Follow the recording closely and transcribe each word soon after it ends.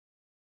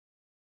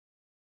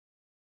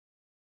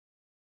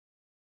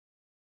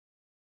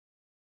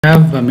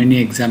have many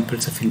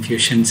examples of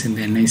infusions in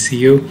the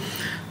NICU,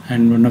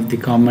 and one of the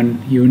common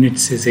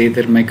units is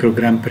either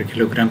microgram per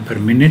kilogram per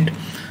minute,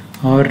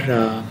 or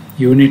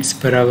units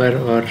per hour,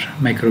 or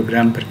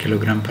microgram per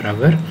kilogram per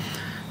hour.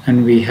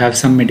 And we have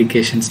some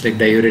medications like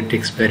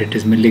diuretics where it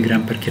is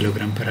milligram per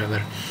kilogram per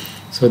hour.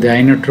 So the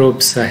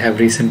inotropes, I have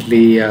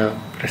recently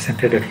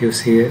presented a few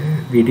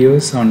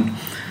videos on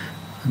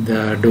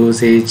the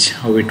dosage,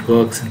 how it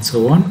works, and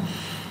so on.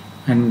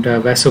 And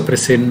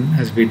vasopressin,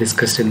 as we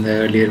discussed in the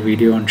earlier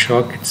video on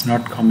shock, it's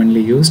not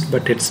commonly used,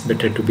 but it's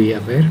better to be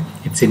aware.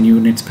 It's in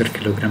units per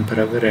kilogram per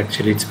hour.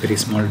 Actually, it's very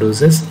small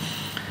doses.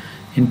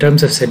 In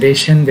terms of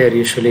sedation, they are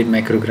usually in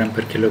microgram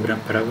per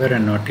kilogram per hour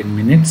and not in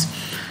minutes.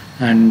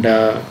 And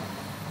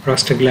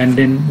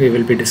prostaglandin we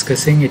will be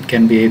discussing. It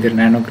can be either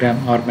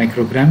nanogram or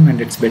microgram, and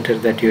it's better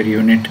that your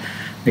unit,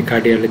 the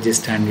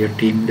cardiologist and your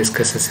team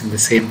discusses in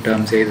the same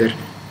terms, either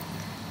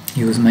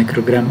use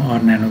microgram or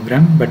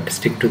nanogram, but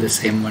stick to the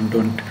same one,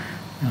 don't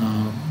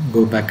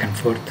go back and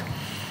forth.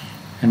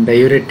 And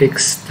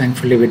diuretics,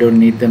 thankfully we don't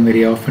need them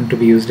very often to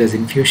be used as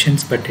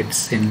infusions, but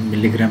it's in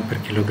milligram per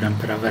kilogram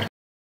per hour.